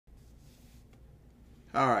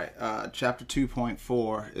All right, chapter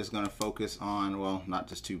 2.4 is going to focus on, well, not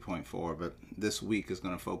just 2.4, but this week is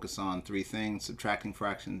going to focus on three things: subtracting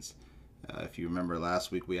fractions. If you remember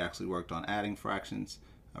last week, we actually worked on adding fractions.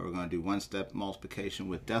 We're going to do one-step multiplication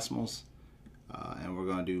with decimals, and we're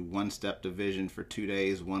going to do one-step division for 2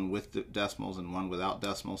 days, one with decimals and one without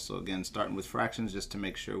decimals. So again, starting with fractions just to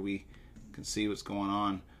make sure we can see what's going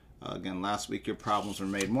on. Again, last week your problems were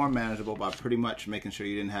made more manageable by pretty much making sure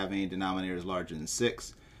you didn't have any denominators larger than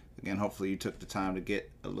 6. Again, hopefully you took the time to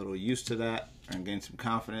get a little used to that and gain some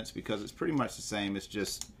confidence, because it's pretty much the same. It's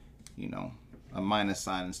just, you know, a minus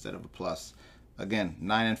sign instead of a plus. Again,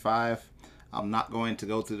 9 and 5. I'm not going to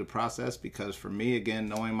go through the process because for me, again,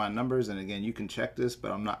 knowing my numbers, and again, you can check this,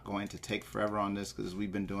 but I'm not going to take forever on this because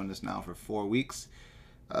we've been doing this now for 4 weeks.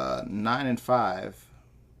 9 and 5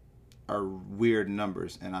 are weird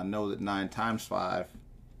numbers, and I know that 9 times 5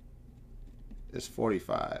 is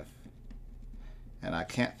 45, and I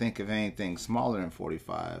can't think of anything smaller than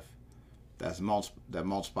 45 that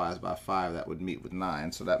multiplies by 5 that would meet with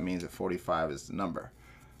 9, so that means that 45 is the number.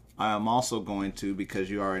 I am also going to, because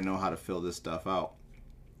you already know how to fill this stuff out,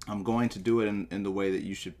 I'm going to do it in the way that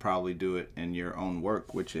you should probably do it in your own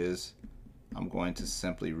work, which is I'm going to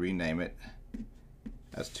simply rename it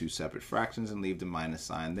as 2 separate fractions and leave the minus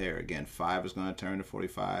sign there. Again, 5 is going to turn to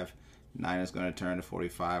 45, 9 is going to turn to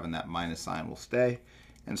 45, and that minus sign will stay.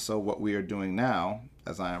 And so what we are doing now,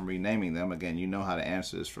 as I am renaming them, again, you know how to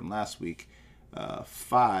answer this from last week.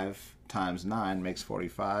 5 times 9 makes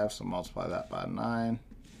 45, so multiply that by 9.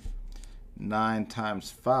 9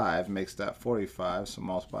 times 5 makes that 45, so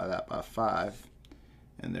multiply that by 5.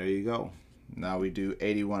 And there you go. Now we do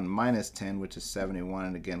 81 minus 10, which is 71,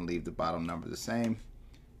 and again, leave the bottom number the same.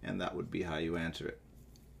 And that would be how you answer it.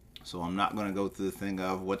 So I'm not going to go through the thing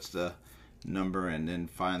of what's the number and then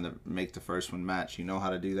make the first one match. You know how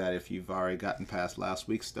to do that if you've already gotten past last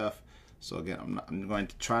week's stuff. So again, I'm going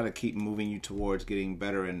to try to keep moving you towards getting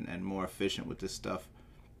better and more efficient with this stuff,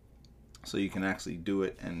 so you can actually do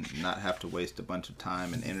it and not have to waste a bunch of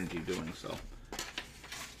time and energy doing so.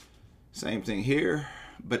 Same thing here.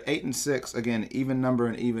 But 8 and 6, again, even number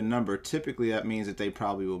and even number, typically that means that they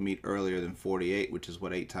probably will meet earlier than 48, which is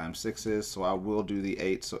what 8 times 6 is. So I will do the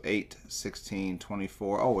 8. So 8, 16,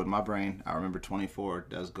 24. Oh, in my brain, I remember 24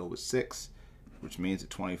 does go with 6, which means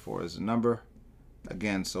that 24 is a number.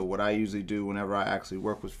 Again, so what I usually do whenever I actually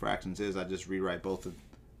work with fractions is I just rewrite both of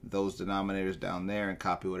those denominators down there and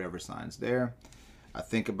copy whatever sign's there. I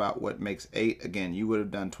think about what makes 8. Again, you would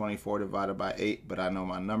have done 24 divided by 8, but I know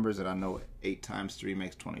my numbers, and I know 8 times 3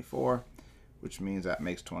 makes 24, which means that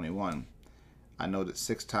makes 21. I know that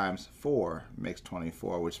 6 times 4 makes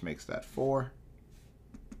 24, which makes that 4.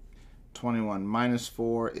 21 minus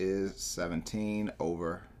 4 is 17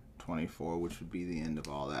 over 24, which would be the end of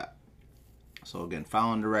all that. So again,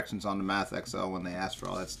 following directions on the Math Excel when they ask for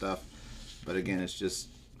all that stuff. But again, it's just,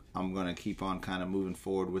 I'm going to keep on kind of moving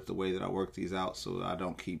forward with the way that I work these out, so that I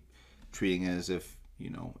don't keep treating it as if, you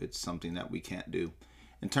know, it's something that we can't do.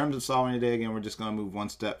 In terms of solving today, again, we're just going to move one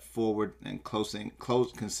step forward and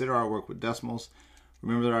consider our work with decimals.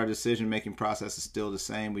 Remember that our decision-making process is still the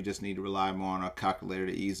same. We just need to rely more on our calculator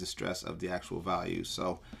to ease the stress of the actual values.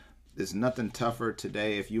 So there's nothing tougher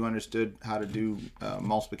today. If you understood how to do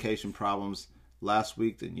multiplication problems last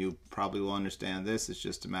week, then you probably will understand this. It's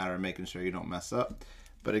just a matter of making sure you don't mess up.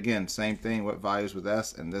 But again, same thing, what values with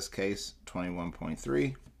S? In this case,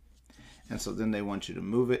 21.3. And so then they want you to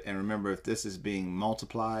move it. And remember, if this is being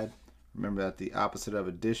multiplied, remember that the opposite of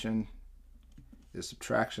addition is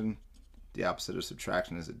subtraction. The opposite of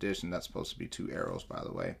subtraction is addition. That's supposed to be 2 arrows, by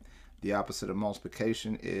the way. The opposite of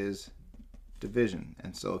multiplication is division.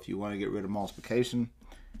 And so if you want to get rid of multiplication,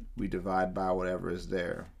 we divide by whatever is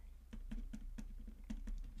there.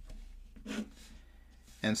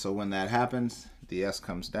 And so when that happens, the S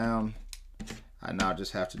comes down. I now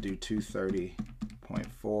just have to do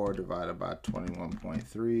 230.4 divided by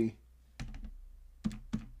 21.3.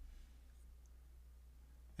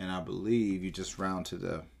 And I believe you just round to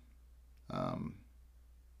the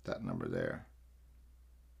that number there.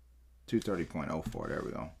 230.04, there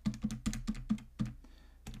we go.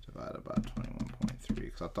 Divided by 21.3,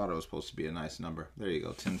 because I thought it was supposed to be a nice number. There you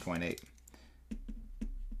go, 10.8.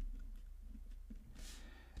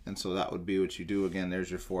 And so that would be what you do. Again, there's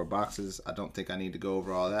your 4 boxes. I don't think I need to go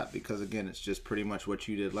over all that because, again, it's just pretty much what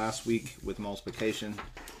you did last week with multiplication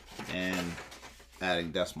and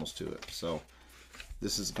adding decimals to it. So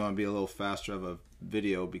this is going to be a little faster of a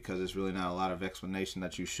video because there's really not a lot of explanation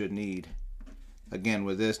that you should need. Again,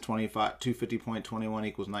 with this, 250.21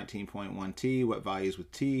 equals 19.1 t. What value is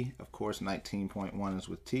with t? Of course, 19.1 is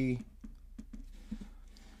with t.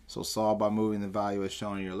 So solve by moving the value as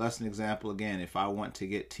shown in your lesson example. Again, if I want to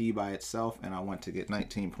get t by itself and I want to get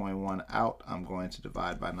 19.1 out, I'm going to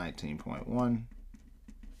divide by 19.1.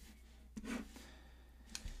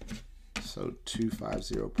 So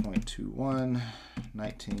 250.21,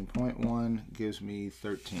 19.1 gives me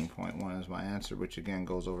 13.1 as my answer, which again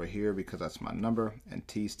goes over here because that's my number, and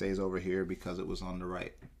t stays over here because it was on the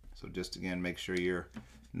right. So just again, make sure you're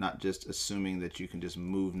not just assuming that you can just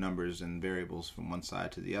move numbers and variables from one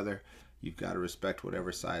side to the other. You've got to respect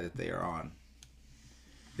whatever side that they are on.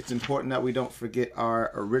 It's important that we don't forget our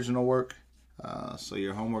original work. So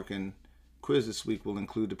your homework and quiz this week will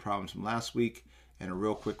include the problems from last week and a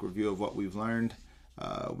real quick review of what we've learned.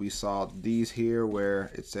 We saw these here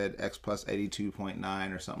where it said x plus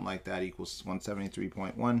 82.9 or something like that equals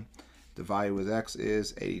 173.1. The value with x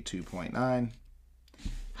is 82.9.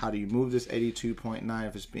 How do you move this 82.9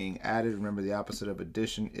 if it's being added? Remember, the opposite of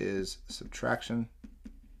addition is subtraction.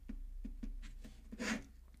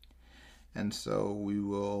 And so we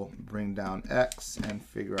will bring down x and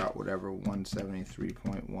figure out whatever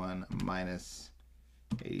 173.1 minus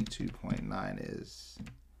 82.9 is,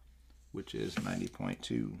 which is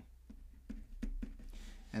 90.2.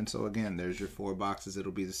 And so again, there's your 4 boxes.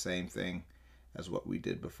 It'll be the same thing as what we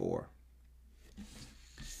did before.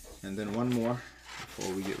 And then one more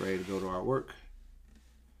before we get ready to go to our work.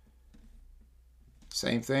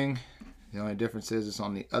 Same thing. The only difference is it's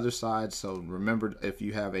on the other side. So remember, if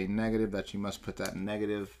you have a negative, that you must put that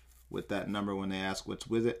negative with that number when they ask what's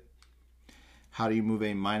with it. How do you move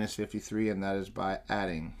a minus 53? And that is by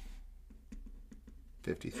adding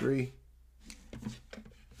 53.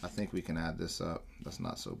 I think we can add this up. That's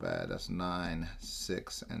not so bad. That's 9,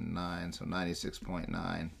 6, and 9. So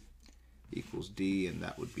 96.9 equals D, and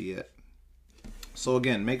that would be it. So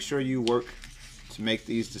again, make sure you work to make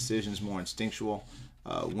these decisions more instinctual.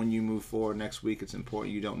 When you move forward next week, it's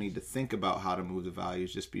important you don't need to think about how to move the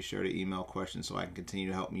values. Just be sure to email questions so I can continue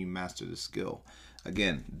to help you master the skill.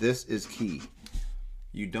 Again, this is key.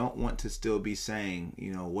 You don't want to still be saying,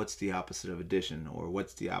 you know, what's the opposite of addition, or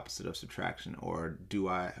what's the opposite of subtraction, or do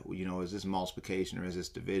I, you know, is this multiplication or is this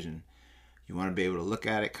division? You want to be able to look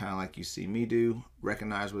at it kind of like you see me do,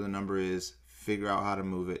 recognize where the number is, figure out how to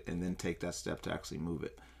move it, and then take that step to actually move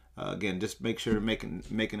it. Again, just make sure to make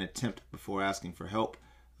an attempt before asking for help.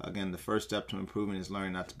 Again, the first step to improvement is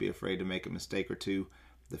learning not to be afraid to make a mistake or two.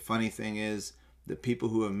 The funny thing is, the people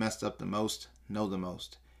who have messed up the most know the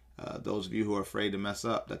most. Those of you who are afraid to mess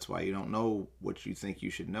up, that's why you don't know what you think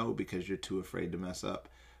you should know, because you're too afraid to mess up.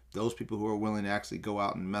 Those people who are willing to actually go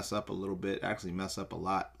out and mess up a little bit, actually mess up a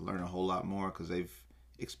lot, learn a whole lot more because they've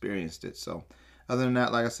experienced it. So other than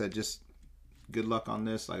that, like I said, just good luck on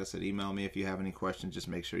this. Like I said, email me if you have any questions. Just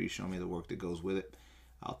make sure you show me the work that goes with it.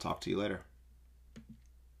 I'll talk to you later.